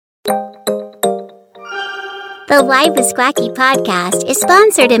The Live with Squacky podcast is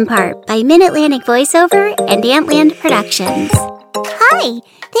sponsored in part by Mid-Atlantic Voiceover and Antland Productions. Hi,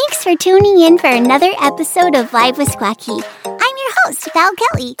 thanks for tuning in for another episode of Live with Squacky. I'm your host, Val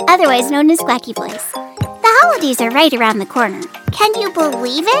Kelly, otherwise known as Squacky Voice. The holidays are right around the corner. Can you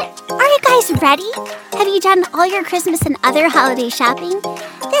believe it? Are you guys ready? Have you done all your Christmas and other holiday shopping?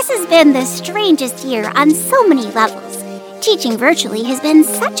 This has been the strangest year on so many levels. Teaching virtually has been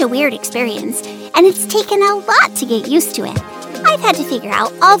such a weird experience, and it's taken a lot to get used to it. I've had to figure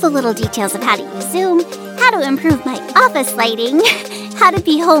out all the little details of how to use Zoom, how to improve my office lighting, how to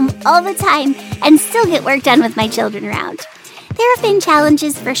be home all the time, and still get work done with my children around. There have been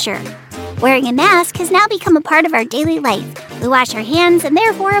challenges for sure. Wearing a mask has now become a part of our daily life. We wash our hands and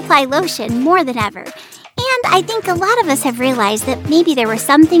therefore apply lotion more than ever. And I think a lot of us have realized that maybe there were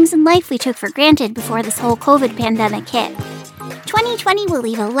some things in life we took for granted before this whole COVID pandemic hit. 2020 will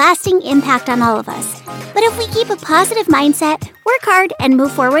leave a lasting impact on all of us. But if we keep a positive mindset, work hard, and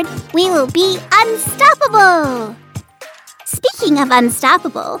move forward, we will be unstoppable! Speaking of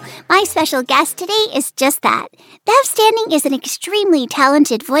unstoppable, my special guest today is just that. Bev Standing is an extremely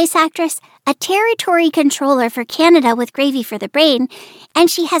talented voice actress, a territory controller for Canada with Gravy for the Brain, and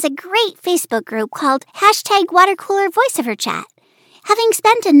she has a great Facebook group called #WaterCoolerVoiceOverChat. Having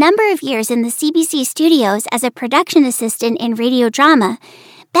spent a number of years in the CBC studios as a production assistant in radio drama,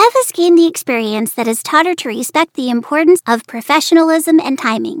 Bev has gained the experience that has taught her to respect the importance of professionalism and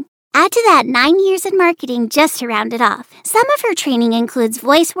timing. Add to that 9 years in marketing just to round it off. Some of her training includes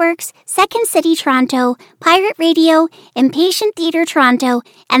VoiceWorks, Second City Toronto, Pirate Radio, Impatient Theatre Toronto,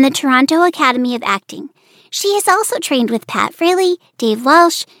 and the Toronto Academy of Acting. She has also trained with Pat Fraley, Dave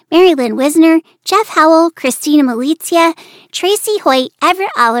Walsh, Mary Lynn Wisner, Jeff Howell, Christina Malizia, Tracy Hoyt,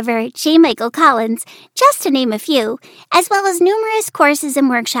 Everett Oliver, J. Michael Collins, just to name a few, as well as numerous courses and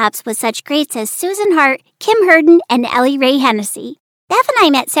workshops with such greats as Susan Hart, Kim Herden, and Ellie Ray Hennessy. Bev and I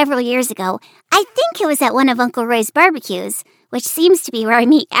met several years ago. I think it was at one of Uncle Roy's barbecues, which seems to be where I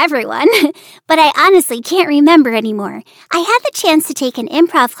meet everyone, but I honestly can't remember anymore. I had the chance to take an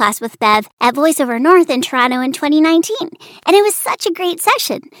improv class with Bev at VoiceOver North in Toronto in 2019, and it was such a great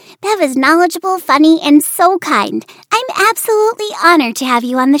session. Bev is knowledgeable, funny, and so kind. I'm absolutely honored to have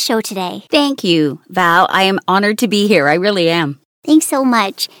you on the show today. Thank you, Val. I am honored to be here. I really am. Thanks so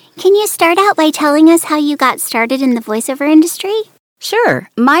much. Can you start out by telling us how you got started in the voiceover industry? Sure.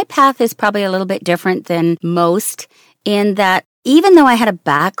 My path is probably a little bit different than most in that even though I had a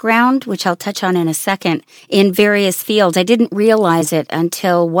background, which I'll touch on in a second, in various fields, I didn't realize it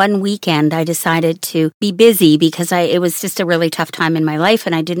until one weekend I decided to be busy because it was just a really tough time in my life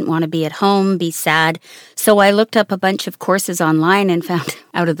and I didn't want to be at home, be sad. So I looked up a bunch of courses online and found,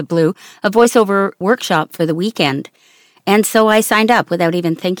 out of the blue, a voiceover workshop for the weekend. And so I signed up without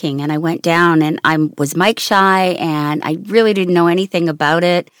even thinking, and I went down, and I was mic shy, and I really didn't know anything about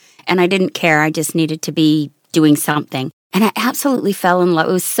it, and I didn't care. I just needed to be doing something. And I absolutely fell in love.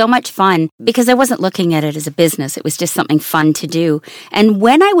 It was so much fun because I wasn't looking at it as a business. It was just something fun to do. And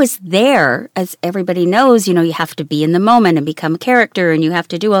when I was there, as everybody knows, you have to be in the moment and become a character and you have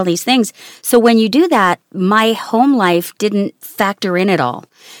to do all these things. So when you do that, my home life didn't factor in at all.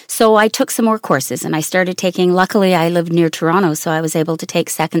 So I took some more courses and I started taking, luckily I lived near Toronto, so I was able to take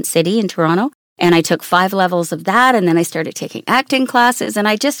Second City in Toronto. And I took 5 levels of that, and then I started taking acting classes, and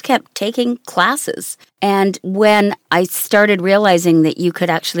I just kept taking classes. And when I started realizing that you could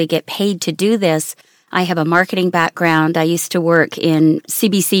actually get paid to do this, I have a marketing background. I used to work in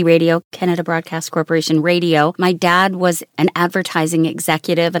CBC Radio, Canada Broadcast Corporation Radio. My dad was an advertising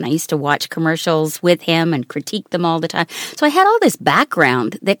executive, and I used to watch commercials with him and critique them all the time. So I had all this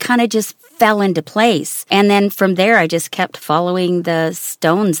background that kind of just fell into place. And then from there, I just kept following the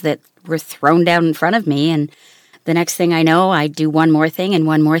stones that were thrown down in front of me, and the next thing I know, I do one more thing, and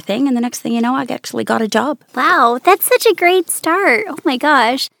the next thing you know, I actually got a job. Wow, that's such a great start. Oh my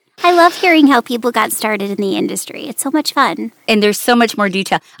gosh. I love hearing how people got started in the industry. It's so much fun. And there's so much more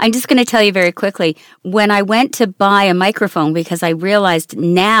detail. I'm just going to tell you very quickly, when I went to buy a microphone, because I realized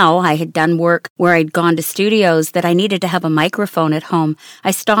now I had done work where I'd gone to studios that I needed to have a microphone at home, I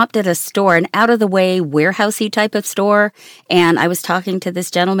stopped at a store, an out-of-the-way warehousey type of store, and I was talking to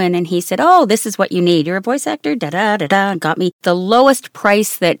this gentleman, and he said, "Oh, this is what you need. You're a voice actor, da-da-da-da," and got me the lowest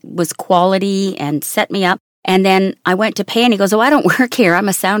price that was quality and set me up. And then I went to pay, and he goes, "Oh, I don't work here. I'm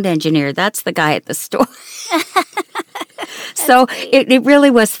a sound engineer." That's the guy at the store. So it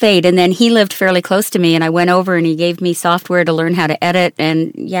really was fate. And then he lived fairly close to me, and I went over, and he gave me software to learn how to edit.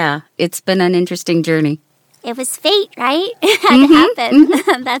 And yeah, it's been an interesting journey. It was fate, right? It had to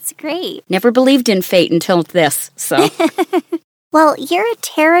happen. That's great. Never believed in fate until this, so... Well, you're a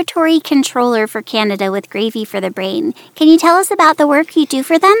territory controller for Canada with Gravy for the Brain. Can you tell us about the work you do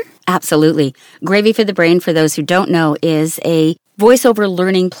for them? Absolutely. Gravy for the Brain, for those who don't know, is a voiceover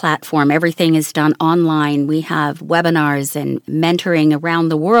learning platform. Everything is done online. We have webinars and mentoring around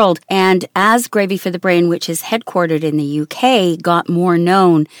the world. And as Gravy for the Brain, which is headquartered in the UK, got more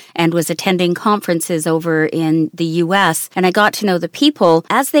known and was attending conferences over in the US, and I got to know the people,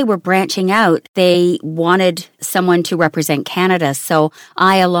 as they were branching out, they wanted someone to represent Canada. So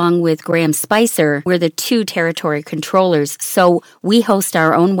I, along with Graham Spicer, we're the two territory controllers. So we host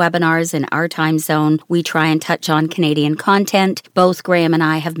our own webinars in our time zone. We try and touch on Canadian content. Both Graham and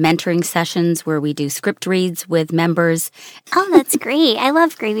I have mentoring sessions where we do script reads with members. Oh, that's great. I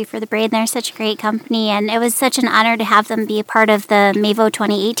love Gravy for the Brain. They're such a great company, and it was such an honor to have them be a part of the MAVO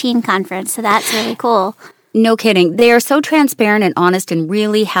 2018 conference, so that's really cool. No kidding. They are so transparent and honest and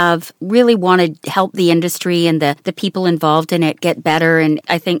really want to help the industry and the people involved in it get better, and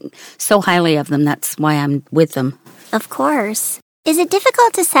I think so highly of them. That's why I'm with them. Of course. Is it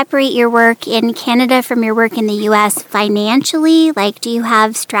difficult to separate your work in Canada from your work in the U.S. financially? Like, do you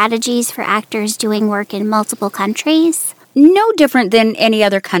have strategies for actors doing work in multiple countries? No different than any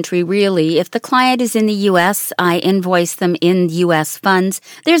other country, really. If the client is in the U.S., I invoice them in U.S. funds.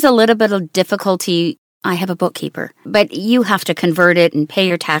 There's a little bit of difficulty. I have a bookkeeper, but you have to convert it and pay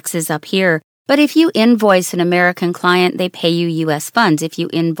your taxes up here. But if you invoice an American client, they pay you U.S. funds. If you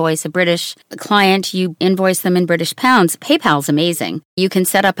invoice a British client, you invoice them in British pounds. PayPal's amazing. You can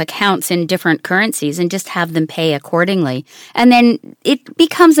set up accounts in different currencies and just have them pay accordingly. And then it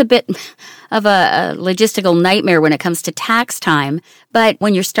becomes a bit of a logistical nightmare when it comes to tax time. But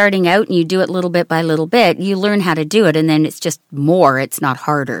when you're starting out and you do it little bit by little bit, you learn how to do it, and then it's just more. It's not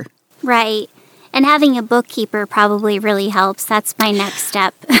harder. Right. And having a bookkeeper probably really helps. That's my next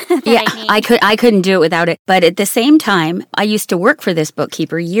step. Yeah, I couldn't do it without it. But at the same time, I used to work for this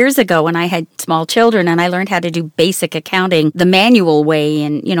bookkeeper years ago when I had small children, and I learned how to do basic accounting the manual way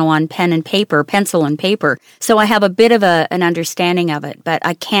and, on pencil and paper. So I have a bit of an understanding of it, but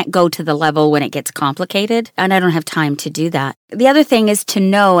I can't go to the level when it gets complicated, and I don't have time to do that. The other thing is to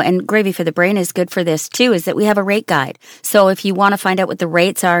know, and Gravy for the Brain is good for this too, is that we have a rate guide. So if you want to find out what the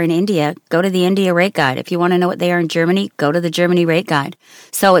rates are in India, go to the India rate guide. If you want to know what they are in Germany, go to the Germany rate guide.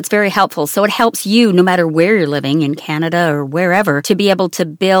 So it's very helpful. So it helps you, no matter where you're living, in Canada or wherever, to be able to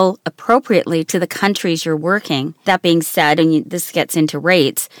bill appropriately to the countries you're working. That being said, and this gets into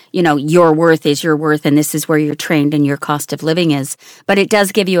rates, your worth is your worth, and this is where you're trained and your cost of living is. But it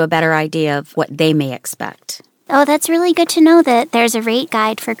does give you a better idea of what they may expect. Oh, that's really good to know that there's a rate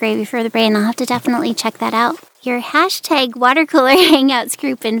guide for Gravy for the Brain. I'll have to definitely check that out. Your hashtag Watercooler Hangouts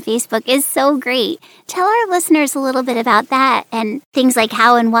group in Facebook is so great. Tell our listeners a little bit about that and things like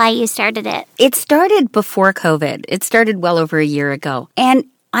how and why you started it. It started before COVID. It started well over a year ago. And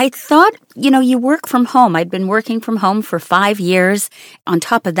I thought, you work from home. I'd been working from home for 5 years. On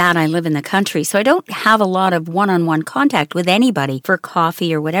top of that, I live in the country, so I don't have a lot of one-on-one contact with anybody for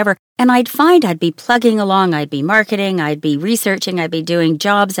coffee or whatever. And I'd find I'd be plugging along, I'd be marketing, I'd be researching, I'd be doing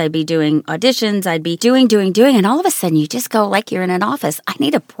jobs, I'd be doing auditions, I'd be doing. And all of a sudden you just go like you're in an office. I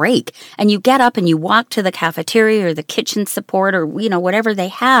need a break. And you get up and you walk to the cafeteria or the kitchen support or, whatever they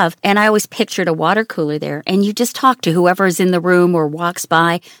have. And I always pictured a water cooler there. And you just talk to whoever's in the room or walks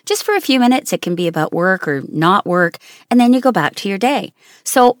by just for a few minutes. It can be about work or not work. And then you go back to your day.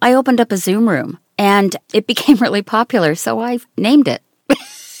 So I opened up a Zoom room and it became really popular. So I named it.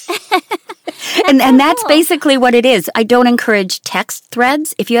 And that's basically what it is. I don't encourage text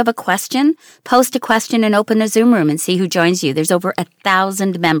threads. If you have a question, post a question and open a Zoom room and see who joins you. There's over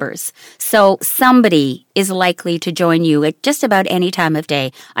 1,000 members. So somebody is likely to join you at just about any time of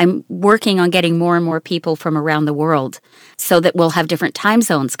day. I'm working on getting more and more people from around the world so that we'll have different time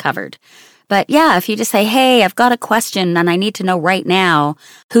zones covered. But yeah, if you just say, hey, I've got a question and I need to know right now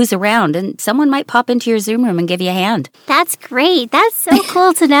who's around, and someone might pop into your Zoom room and give you a hand. That's great. That's so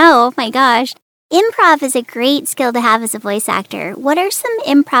cool to know. Oh my gosh. Improv is a great skill to have as a voice actor. What are some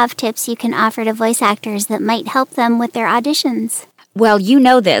improv tips you can offer to voice actors that might help them with their auditions? Well, you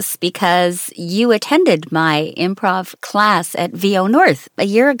know this because you attended my improv class at VO North a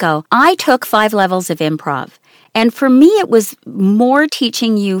year ago. I took 5 levels of improv. And for me, it was more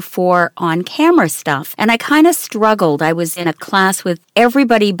teaching you for on-camera stuff. And I kind of struggled. I was in a class with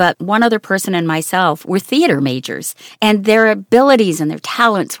everybody but one other person and myself were theater majors. And their abilities and their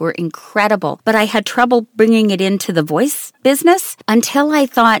talents were incredible. But I had trouble bringing it into the voice business until I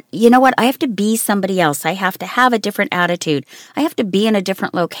thought, you know what? I have to be somebody else. I have to have a different attitude. I have to be in a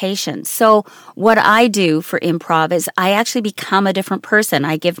different location. So what I do for improv is I actually become a different person.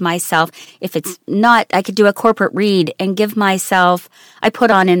 I give myself, if it's not, I could do a corporate corporate read and give myself, I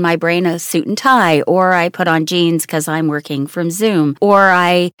put on in my brain a suit and tie, or I put on jeans because I'm working from Zoom, or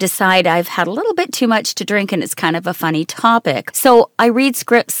I decide I've had a little bit too much to drink and it's kind of a funny topic. So I read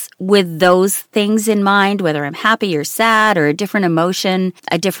scripts with those things in mind, whether I'm happy or sad or a different emotion,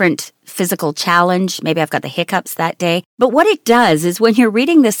 a different physical challenge. Maybe I've got the hiccups that day. But what it does is when you're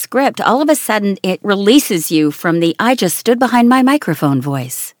reading the script, all of a sudden it releases you from the I just stood behind my microphone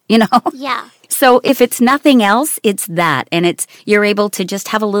voice, Yeah. So if it's nothing else, it's that. And you're able to just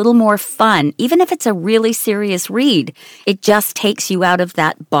have a little more fun. Even if it's a really serious read, it just takes you out of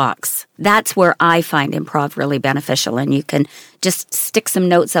that box. That's where I find improv really beneficial. And you can just stick some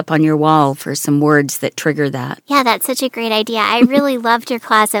notes up on your wall for some words that trigger that. Yeah, that's such a great idea. I really loved your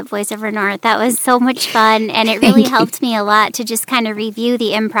class at Voice Over North. That was so much fun. And it really helped me a lot to just kind of review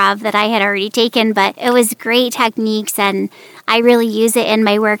the improv that I had already taken. But it was great techniques and I really use it in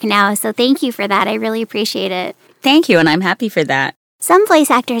my work now. So thank you for that. I really appreciate it. Thank you. And I'm happy for that. Some voice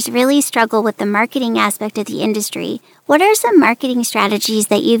actors really struggle with the marketing aspect of the industry. What are some marketing strategies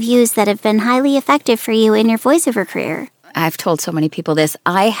that you've used that have been highly effective for you in your voiceover career? I've told so many people this.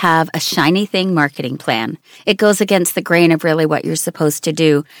 I have a shiny thing marketing plan. It goes against the grain of really what you're supposed to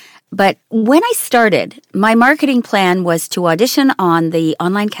do. But when I started, my marketing plan was to audition on the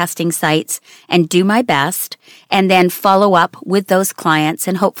online casting sites and do my best, and then follow up with those clients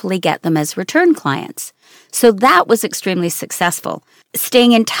and hopefully get them as return clients. So that was extremely successful.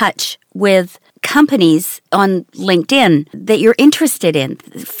 Staying in touch with companies on LinkedIn that you're interested in,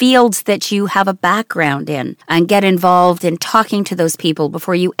 fields that you have a background in, and get involved in talking to those people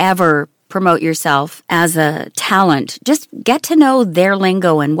before you ever promote yourself as a talent. Just get to know their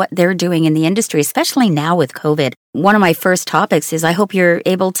lingo and what they're doing in the industry, especially now with COVID. One of my first topics is I hope you're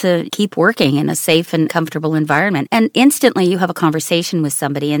able to keep working in a safe and comfortable environment. And instantly you have a conversation with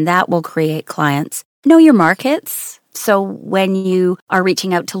somebody and that will create clients. Know your markets. So when you are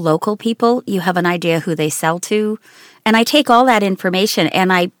reaching out to local people, you have an idea who they sell to. And I take all that information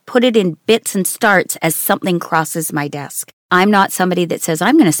and I put it in bits and starts as something crosses my desk. I'm not somebody that says,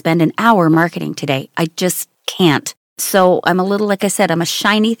 I'm going to spend an hour marketing today. I just can't. So I'm a little, like I said, I'm a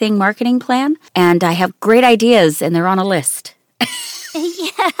shiny thing marketing plan and I have great ideas and they're on a list.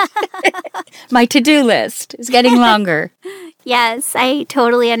 Yeah. My to-do list is getting longer. Yes, I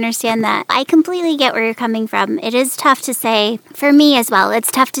totally understand that. I completely get where you're coming from. It is tough to say, for me as well,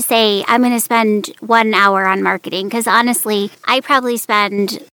 it's tough to say I'm going to spend 1 hour on marketing because honestly, I probably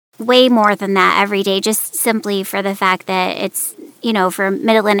spend way more than that every day just simply for the fact that it's, for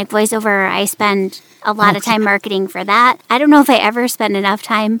Mid-Atlantic voiceover, I spend a lot of time marketing for that. I don't know if I ever spend enough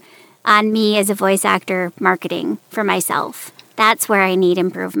time on me as a voice actor marketing for myself. That's where I need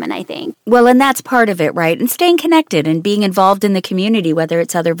improvement, I think. Well, and that's part of it, right? And staying connected and being involved in the community, whether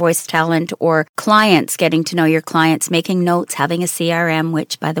it's other voice talent or clients, getting to know your clients, making notes, having a CRM,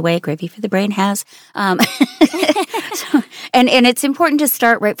 which, by the way, Gravy for the Brain has. And it's important to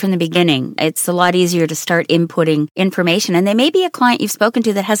start right from the beginning. It's a lot easier to start inputting information. And they may be a client you've spoken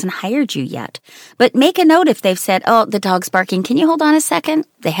to that hasn't hired you yet. But make a note if they've said, oh, the dog's barking. Can you hold on a second?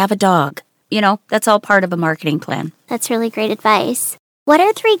 They have a dog. That's all part of a marketing plan. That's really great advice. What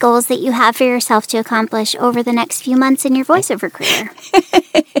are 3 goals that you have for yourself to accomplish over the next few months in your voiceover career?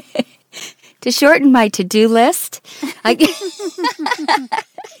 To shorten my to-do list,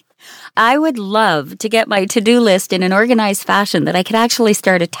 I would love to get my to-do list in an organized fashion that I could actually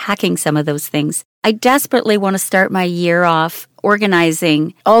start attacking some of those things. I desperately want to start my year off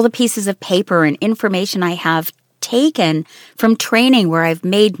organizing all the pieces of paper and information I have taken from training where I've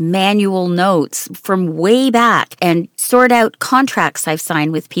made manual notes from way back and sort out contracts I've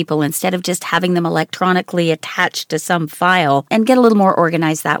signed with people instead of just having them electronically attached to some file and get a little more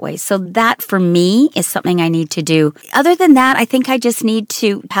organized that way. So that for me is something I need to do. Other than that, I think I just need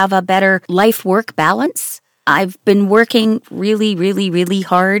to have a better life-work balance. I've been working really, really, really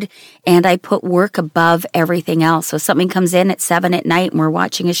hard, and I put work above everything else. So something comes in at 7 p.m. and we're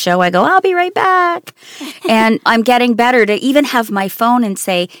watching a show, I go, I'll be right back. And I'm getting better to even have my phone and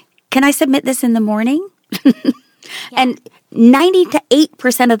say, can I submit this in the morning? And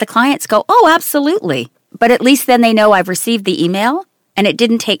 98% of the clients go, oh, absolutely. But at least then they know I've received the email and it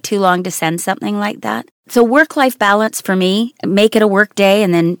didn't take too long to send something like that. So work-life balance for me, make it a work day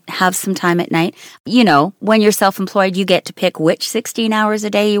and then have some time at night. When you're self-employed, you get to pick which 16 hours a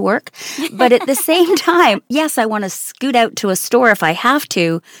day you work. But at the same time, yes, I want to scoot out to a store if I have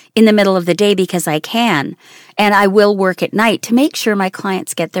to in the middle of the day because I can. And I will work at night to make sure my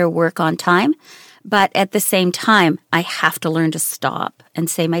clients get their work on time. But at the same time, I have to learn to stop and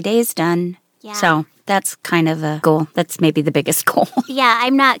say my day is done. Yeah. So That's kind of a goal. That's maybe the biggest goal. Yeah,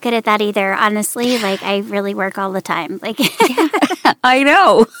 I'm not good at that either, honestly. Like, I really work all the time. Like, I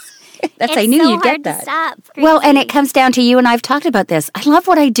know. I knew you'd get that. To stop. Well, and it comes down to you and I've talked about this. I love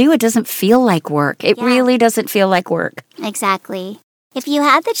what I do. It doesn't feel like work. It really doesn't feel like work. Exactly. If you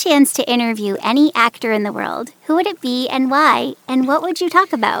had the chance to interview any actor in the world, who would it be and why? And what would you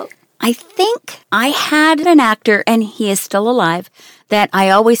talk about? I think I had an actor, and he is still alive, that I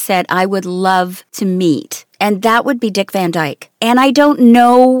always said I would love to meet. And that would be Dick Van Dyke. And I don't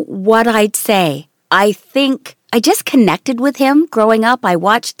know what I'd say. I think I just connected with him growing up. I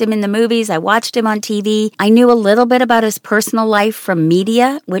watched him in the movies. I watched him on TV. I knew a little bit about his personal life from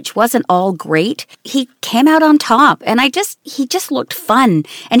media, which wasn't all great. He came out on top, and he just looked fun.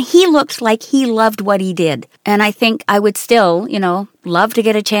 And he looked like he loved what he did. And I think I would still, love to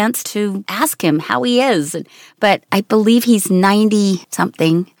get a chance to ask him how he is. But I believe he's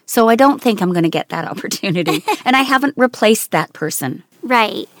 90-something. So I don't think I'm going to get that opportunity. And I haven't replaced that person.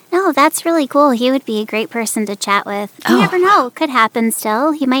 Right. No, that's really cool. He would be a great person to chat with. You never know. Could happen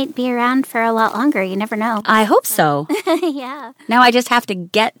still. He might be around for a lot longer. You never know. I hope so. Yeah. Now I just have to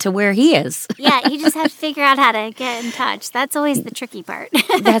get to where he is. Yeah, you just have to figure out how to get in touch. That's always the tricky part.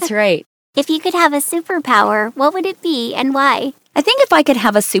 That's right. If you could have a superpower, what would it be and why? I think if I could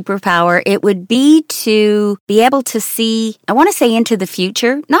have a superpower, it would be to be able to see, I want to say into the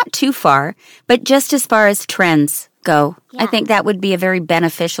future, not too far, but just as far as trends go. Yeah. I think that would be a very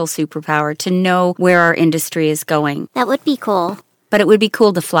beneficial superpower to know where our industry is going. That would be cool. But it would be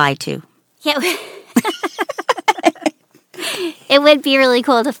cool to fly too. Yeah. It would be really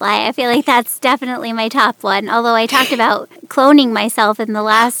cool to fly. I feel like that's definitely my top one. Although I talked about cloning myself in the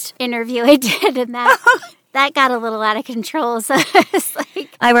last interview I did, and that got a little out of control. So it's like,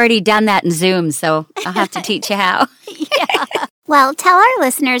 I've already done that in Zoom, so I'll have to teach you how. Yeah. Well, tell our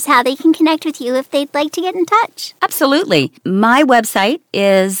listeners how they can connect with you if they'd like to get in touch. Absolutely. My website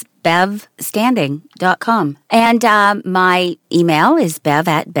is bevstanding.com. And my email is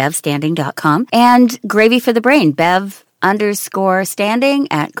bev@bevstanding.com. And Gravy for the Brain,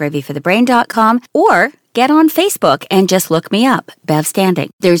 bev_standing@gravyforthebrain.com. Or get on Facebook and just look me up, Bev Standing.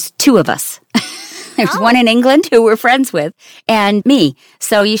 There's two of us. There's one in England who we're friends with, and me.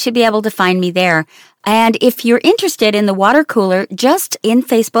 So you should be able to find me there. And if you're interested in the water cooler, just in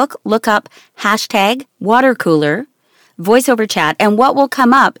Facebook, look up #watercooler voiceover chat. And what will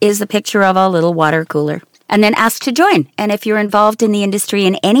come up is a picture of a little water cooler. And then ask to join. And if you're involved in the industry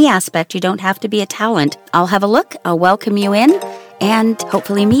in any aspect, you don't have to be a talent. I'll have a look. I'll welcome you in. And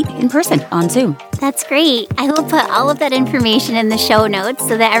hopefully meet in person on Zoom. That's great. I will put all of that information in the show notes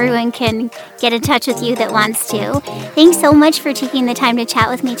so that everyone can get in touch with you that wants to. Thanks so much for taking the time to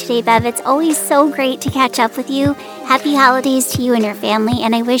chat with me today, Bev. It's always so great to catch up with you. Happy holidays to you and your family,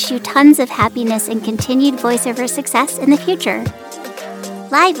 and I wish you tons of happiness and continued voiceover success in the future.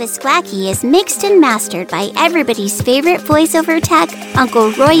 Live with Squacky is mixed and mastered by everybody's favorite voiceover tech, Uncle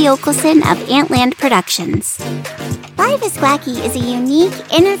Roy Yokelson of Antland Productions. Live with Squacky is a unique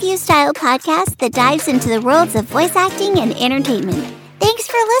interview-style podcast that dives into the worlds of voice acting and entertainment. Thanks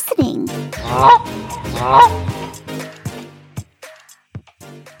for listening.